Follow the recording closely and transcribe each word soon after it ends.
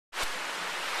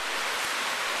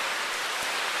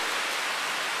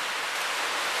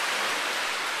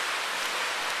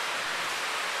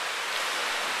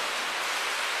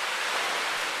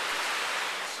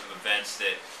events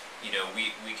that, you know,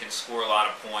 we can score a lot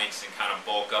of points and kind of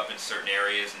bulk up in certain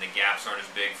areas, and the gaps aren't as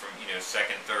big from, you know,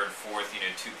 second, third, fourth, you know,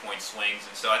 2-point swings.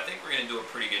 And so I think we're going to do a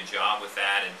pretty good job with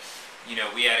that. And, you know,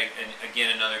 we had,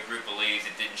 again, another group of ladies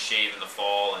that didn't shave in the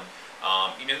fall, and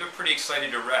you know, they're pretty excited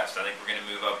to rest. I think we're going to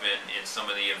move up in some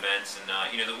of the events, and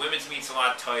you know, the women's meet's a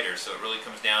lot tighter, so it really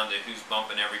comes down to who's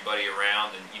bumping everybody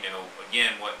around, and you know,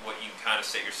 again, what you can kind of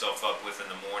set yourself up with in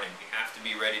the morning. You have to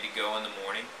be ready to go in the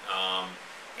morning,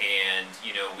 and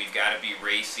you know, we've got to be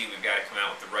racy. We've got to come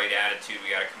out with the right attitude.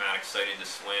 We got to come out excited to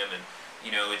swim, and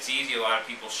you know, it's easy. A lot of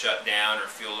people shut down or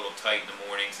feel a little tight in the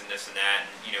mornings and this and that,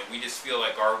 and you know, we just feel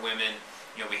like our women,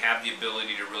 you know, we have the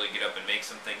ability to really get up and make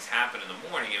some things happen in the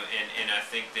morning, and I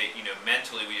think that, you know,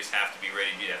 mentally we just have to be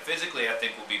ready to do that. Physically, I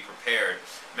think we'll be prepared.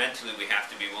 Mentally, we have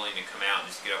to be willing to come out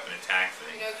and just get up and attack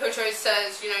things. You know, Coach always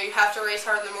says, you know, you have to race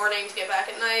hard in the morning to get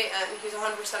back at night, and he's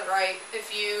 100% right.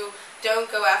 If you don't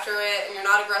go after it and you're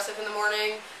not aggressive in the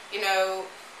morning, you know,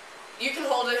 you can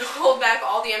hold back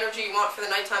all the energy you want for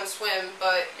the nighttime swim,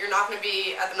 but you're not going to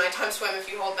be at the nighttime swim if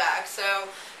you hold back. So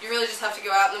you really just have to go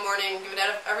out in the morning, give it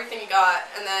everything you got,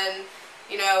 and then,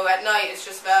 you know, at night it's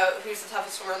just about who's the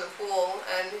toughest swimmer in the pool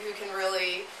and who can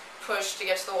really push to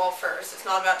get to the wall first. It's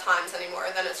not about times anymore,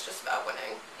 then it's just about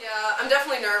winning. Yeah, I'm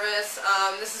definitely nervous.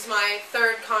 This is my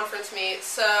third conference meet,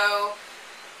 so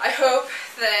I hope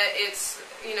that it's,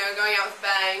 you know, going out with a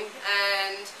bang.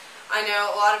 And I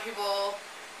know a lot of people,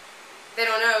 they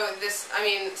don't know this. I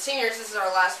mean, seniors, this is our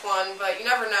last one, but you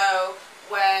never know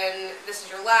when this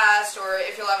is your last or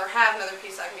if you'll ever have another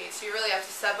PSAC meet. So you really have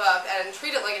to step up and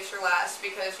treat it like it's your last,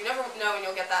 because you never know when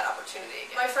you'll get that opportunity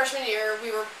again. My freshman year,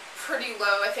 we were pretty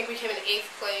low. I think we came in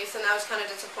 8th place, and that was kind of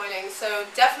disappointing. So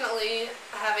definitely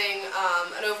having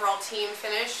an overall team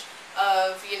finish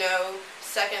of, you know,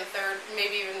 2nd, 3rd,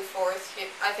 maybe even 4th,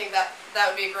 I think that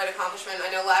would be a great accomplishment.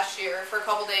 I know last year, for a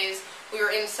couple days, we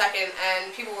were in 2nd,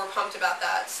 and people were pumped about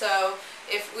that. So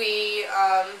if we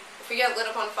get lit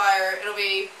up on fire, it'll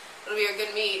be a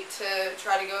good meet to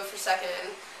try to go for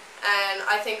 2nd. And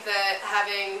I think that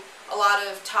having a lot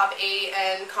of top 8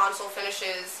 and console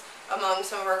finishes among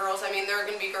some of our girls, I mean, there are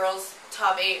going to be girls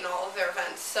top 8 in all of their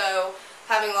events. So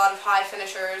having a lot of high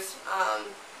finishers,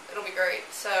 it'll be great.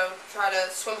 So try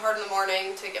to swim hard in the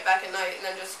morning to get back at night, and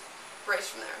then just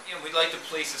race from there. You know, we'd like to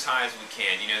place as high as we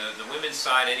can. You know, the women's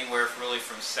side, anywhere really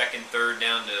from 2nd, 3rd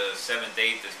down to 7th,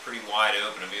 8th is pretty wide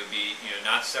open. I mean, it'll be, you know,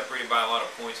 not separated by a lot of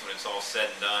points when it's all said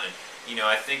and done. And you know,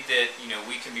 I think that, you know,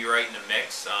 we can be right in the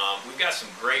mix. We've got some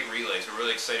great relays. We're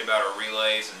really excited about our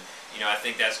relays, and you know, I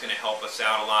think that's going to help us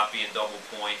out a lot, being double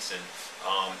points. And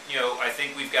you know, I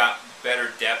think we've got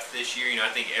better depth this year. You know,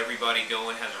 I think everybody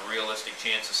going has a realistic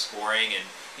chance of scoring, and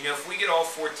you know, if we get all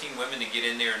 14 women to get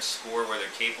in there and score where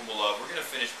they're capable of, we're going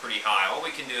to finish pretty high. All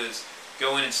we can do is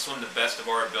go in and swim the best of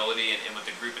our ability, and with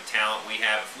the group of talent we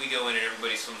have, if we go in and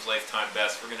everybody swims lifetime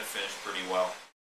best, we're going to finish pretty well.